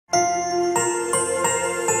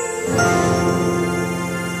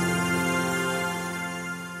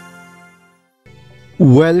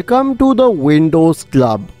Welcome to the Windows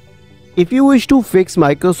Club. If you wish to fix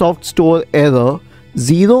Microsoft Store error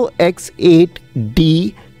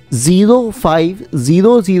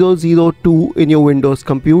 0x8D050002 in your Windows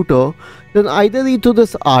computer, then either read through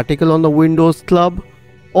this article on the Windows Club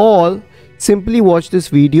or simply watch this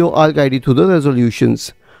video. I'll guide you through the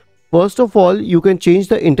resolutions. First of all, you can change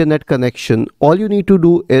the internet connection. All you need to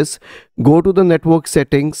do is go to the network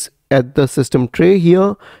settings at the system tray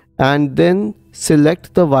here and then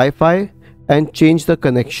select the Wi-Fi and change the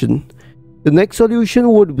connection. The next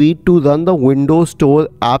solution would be to run the Windows Store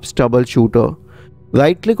Apps Troubleshooter.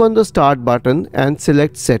 Right click on the Start button and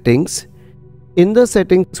select Settings. In the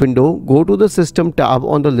Settings window, go to the System tab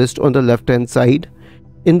on the list on the left hand side.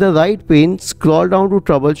 In the right pane, scroll down to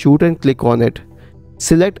Troubleshoot and click on it.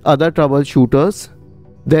 Select Other Troubleshooters.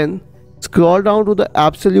 Then scroll down to the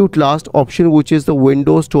absolute last option, which is the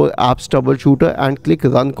Windows Store Apps Troubleshooter, and click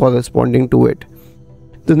Run corresponding to it.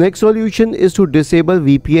 The next solution is to disable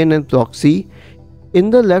VPN and Proxy.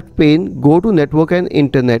 In the left pane, go to Network and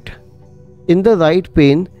Internet. In the right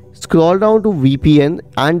pane, scroll down to VPN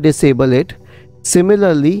and disable it.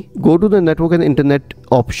 Similarly, go to the Network and Internet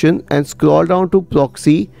option and scroll down to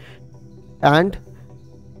Proxy and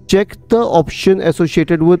check the option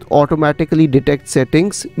associated with automatically detect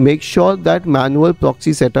settings. Make sure that manual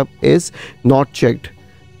proxy setup is not checked.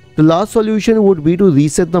 The last solution would be to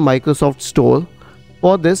reset the Microsoft Store.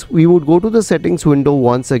 For this, we would go to the settings window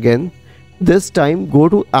once again. This time, go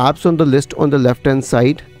to apps on the list on the left hand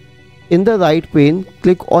side. In the right pane,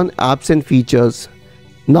 click on apps and features.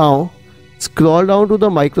 Now, scroll down to the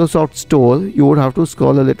Microsoft Store. You would have to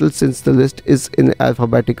scroll a little since the list is in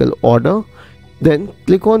alphabetical order. Then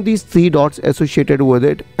click on these three dots associated with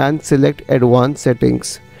it and select Advanced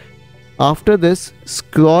Settings. After this,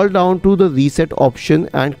 scroll down to the Reset option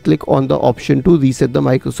and click on the option to reset the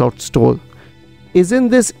Microsoft Store. Isn't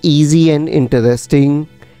this easy and interesting?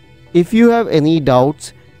 If you have any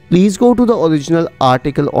doubts, please go to the original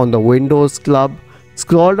article on the Windows Club,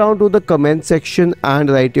 scroll down to the comment section and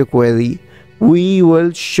write your query. We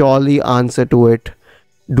will surely answer to it.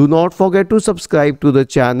 Do not forget to subscribe to the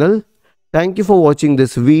channel. Thank you for watching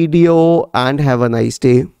this video and have a nice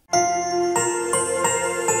day.